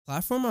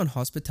Platform on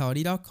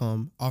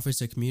Hospitality.com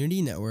offers a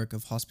community network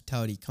of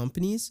hospitality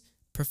companies,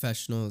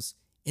 professionals,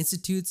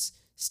 institutes,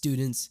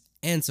 students,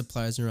 and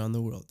suppliers around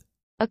the world.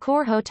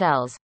 Accor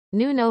Hotels.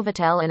 New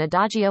Novotel and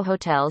Adagio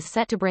Hotels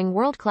set to bring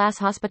world-class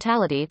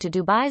hospitality to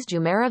Dubai's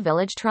Jumeirah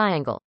Village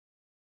Triangle.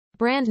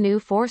 Brand new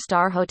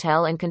 4-star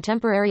hotel and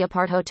contemporary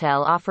apart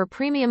hotel offer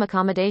premium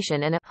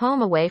accommodation and a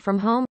home away from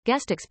home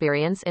guest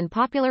experience in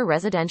popular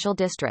residential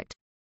district.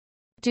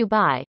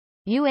 Dubai,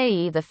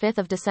 UAE, the 5th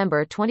of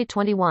December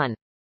 2021.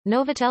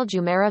 Novotel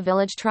Jumeirah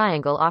Village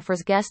Triangle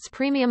offers guests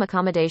premium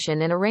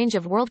accommodation in a range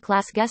of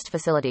world-class guest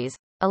facilities,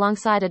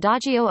 alongside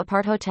Adagio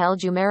Apart Hotel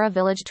Jumeirah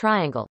Village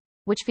Triangle,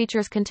 which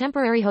features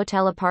contemporary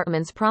hotel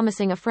apartments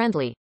promising a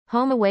friendly,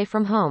 home away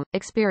from home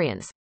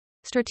experience.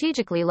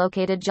 Strategically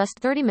located just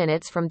 30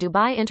 minutes from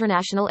Dubai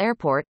International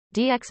Airport,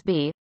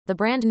 DXB, the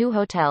brand new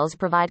hotels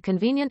provide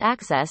convenient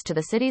access to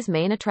the city's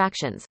main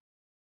attractions.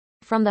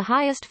 From the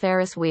highest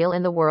Ferris wheel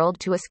in the world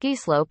to a ski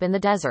slope in the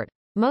desert,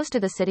 most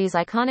of the city's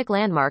iconic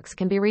landmarks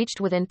can be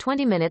reached within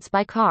 20 minutes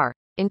by car,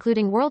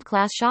 including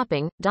world-class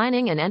shopping,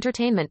 dining and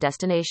entertainment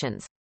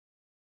destinations.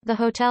 The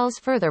hotels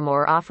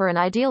furthermore offer an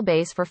ideal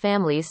base for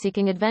families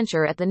seeking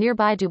adventure at the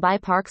nearby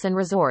Dubai Parks and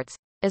Resorts,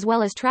 as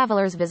well as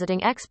travelers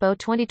visiting Expo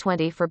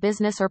 2020 for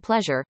business or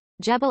pleasure,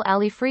 Jebel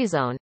Ali Free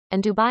Zone,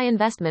 and Dubai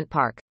Investment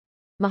Park.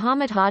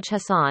 Mohammed Haj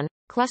Hassan,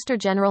 Cluster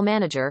General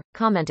Manager,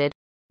 commented,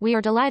 "We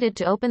are delighted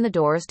to open the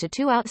doors to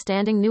 2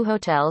 outstanding new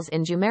hotels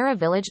in Jumeirah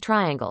Village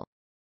Triangle.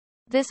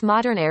 This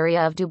modern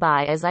area of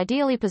Dubai is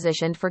ideally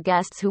positioned for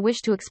guests who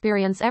wish to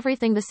experience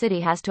everything the city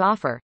has to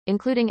offer,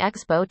 including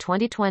Expo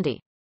 2020.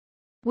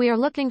 We are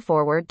looking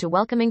forward to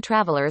welcoming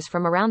travelers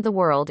from around the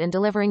world and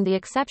delivering the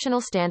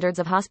exceptional standards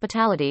of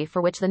hospitality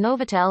for which the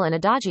Novotel and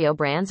Adagio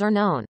brands are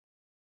known."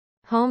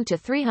 Home to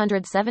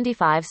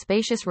 375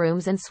 spacious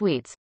rooms and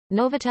suites,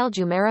 Novotel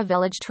Jumeirah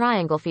Village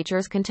Triangle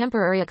features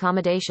contemporary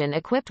accommodation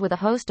equipped with a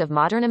host of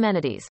modern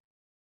amenities.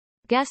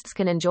 Guests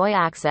can enjoy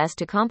access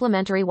to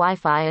complimentary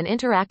Wi-Fi and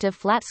interactive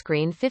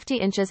flat-screen 50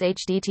 inches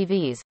HD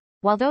TVs,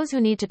 while those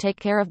who need to take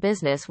care of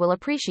business will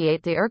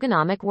appreciate the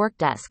ergonomic work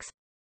desks.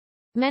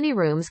 Many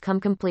rooms come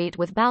complete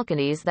with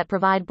balconies that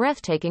provide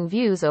breathtaking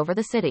views over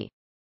the city.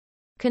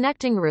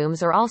 Connecting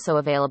rooms are also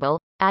available,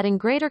 adding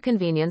greater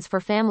convenience for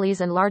families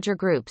and larger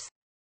groups.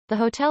 The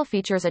hotel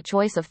features a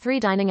choice of 3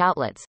 dining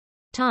outlets.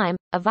 Time,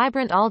 a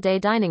vibrant all-day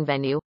dining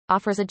venue,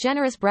 offers a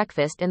generous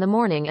breakfast in the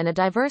morning and a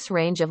diverse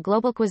range of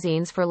global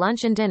cuisines for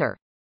lunch and dinner.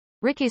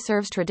 Ricky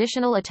serves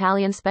traditional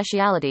Italian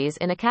specialities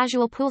in a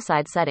casual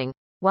poolside setting,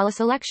 while a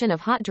selection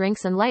of hot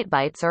drinks and light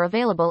bites are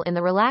available in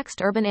the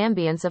relaxed urban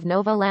ambience of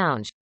Nova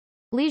Lounge.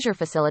 Leisure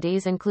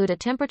facilities include a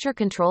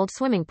temperature-controlled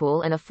swimming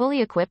pool and a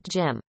fully equipped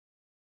gym.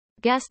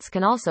 Guests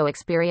can also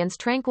experience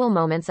tranquil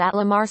moments at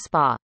Lamar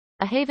Spa,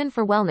 a haven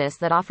for wellness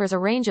that offers a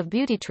range of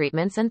beauty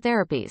treatments and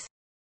therapies.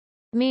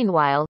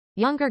 Meanwhile,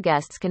 younger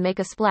guests can make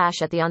a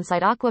splash at the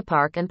on-site aqua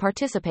park and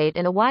participate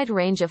in a wide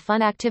range of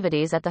fun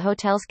activities at the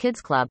hotel's Kids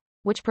Club,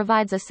 which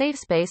provides a safe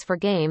space for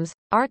games,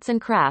 arts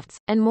and crafts,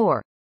 and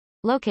more.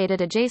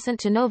 Located adjacent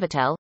to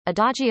Novotel,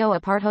 Adagio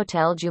Apart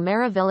Hotel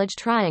Jumeirah Village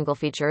Triangle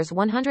features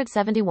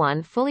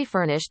 171 fully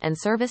furnished and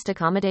serviced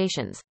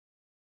accommodations.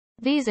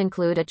 These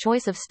include a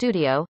choice of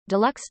studio,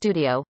 deluxe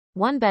studio,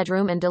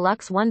 1-bedroom and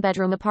deluxe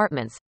 1-bedroom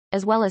apartments,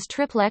 as well as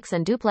triplex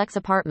and duplex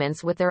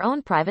apartments with their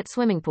own private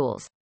swimming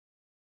pools.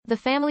 The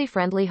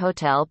family-friendly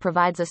hotel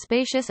provides a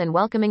spacious and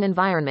welcoming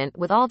environment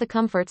with all the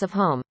comforts of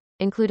home,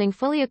 including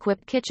fully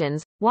equipped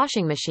kitchens,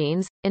 washing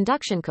machines,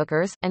 induction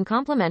cookers, and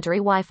complimentary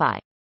Wi-Fi.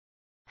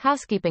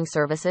 Housekeeping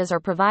services are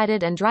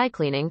provided and dry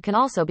cleaning can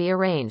also be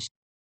arranged.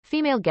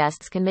 Female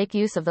guests can make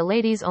use of the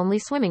ladies-only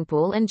swimming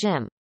pool and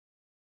gym.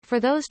 For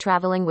those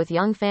traveling with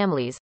young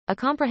families, a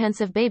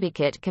comprehensive baby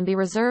kit can be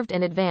reserved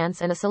in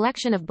advance and a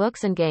selection of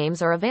books and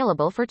games are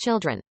available for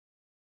children.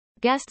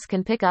 Guests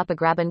can pick up a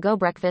grab-and-go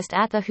breakfast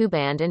at the Hub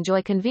and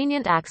enjoy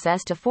convenient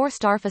access to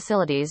 4-star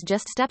facilities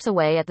just steps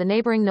away at the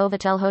neighboring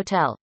Novotel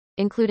Hotel,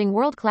 including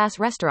world-class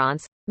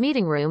restaurants,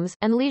 meeting rooms,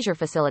 and leisure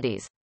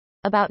facilities.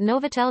 About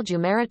Novotel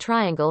Jumeirah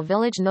Triangle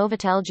Village.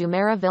 Novotel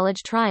Jumeirah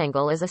Village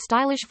Triangle is a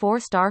stylish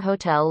 4-star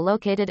hotel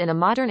located in a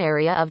modern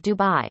area of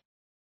Dubai.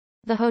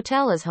 The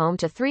hotel is home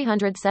to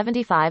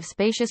 375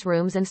 spacious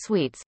rooms and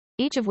suites,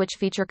 each of which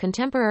feature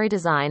contemporary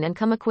design and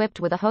come equipped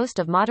with a host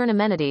of modern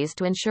amenities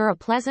to ensure a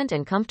pleasant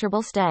and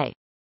comfortable stay.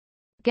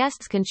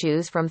 Guests can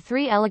choose from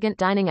 3 elegant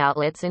dining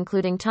outlets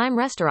including Time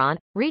Restaurant,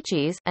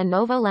 Ricci's, and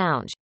Nova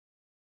Lounge.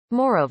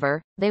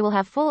 Moreover, they will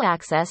have full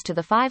access to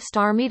the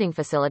 5-star meeting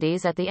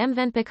facilities at the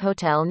Movenpick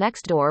Hotel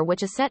next door,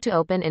 which is set to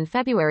open in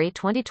February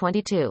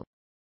 2022.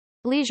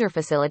 Leisure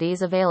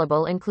facilities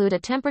available include a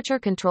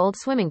temperature-controlled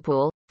swimming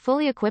pool,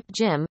 fully equipped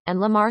gym, and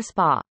Lamar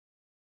Spa.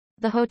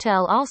 The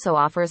hotel also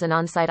offers an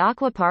on-site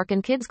aqua park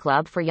and kids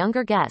club for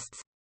younger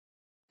guests.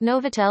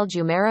 Novotel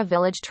Jumeirah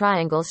Village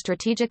Triangle's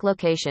strategic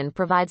location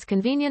provides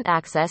convenient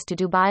access to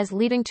Dubai's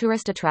leading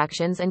tourist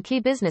attractions and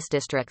key business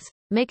districts,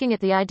 making it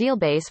the ideal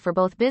base for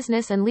both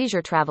business and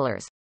leisure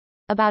travelers.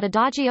 About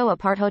Adagio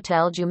Apart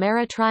Hotel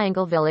Jumeirah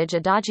Triangle Village.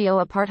 Adagio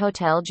Apart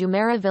Hotel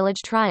Jumeirah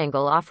Village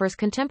Triangle offers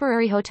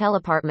contemporary hotel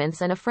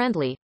apartments and a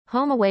friendly,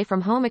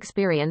 home-away-from-home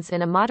experience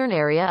in a modern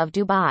area of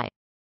Dubai.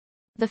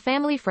 The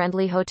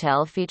family-friendly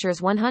hotel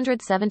features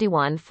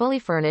 171 fully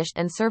furnished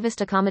and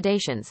serviced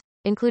accommodations,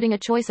 including a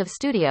choice of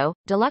studio,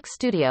 deluxe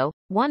studio,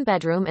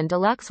 one-bedroom and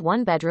deluxe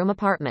one-bedroom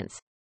apartments.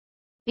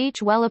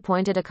 Each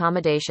well-appointed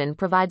accommodation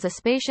provides a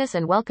spacious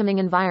and welcoming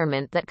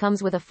environment that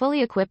comes with a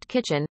fully equipped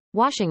kitchen,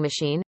 washing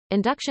machine,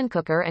 induction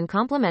cooker and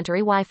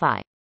complimentary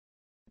Wi-Fi.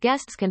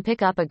 Guests can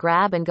pick up a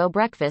grab-and-go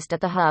breakfast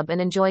at the hub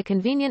and enjoy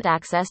convenient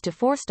access to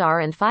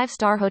 4-star and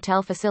 5-star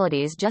hotel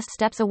facilities just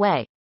steps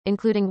away,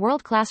 including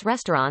world-class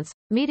restaurants,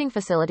 meeting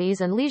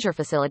facilities and leisure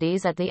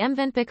facilities at the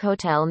Movenpick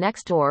Hotel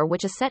next door,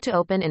 which is set to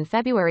open in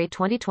February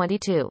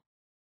 2022.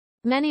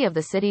 Many of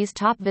the city's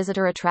top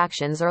visitor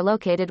attractions are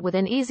located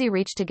within easy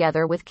reach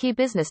together with key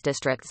business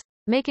districts,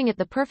 making it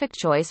the perfect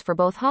choice for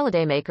both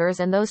holidaymakers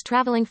and those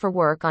traveling for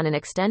work on an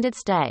extended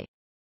stay.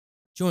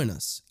 Join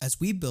us as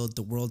we build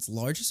the world's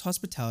largest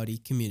hospitality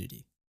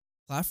community.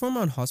 Platform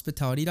on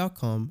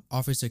Hospitality.com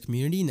offers a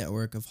community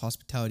network of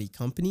hospitality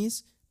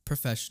companies,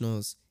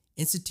 professionals,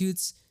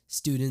 institutes,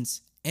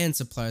 students, and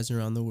suppliers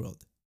around the world.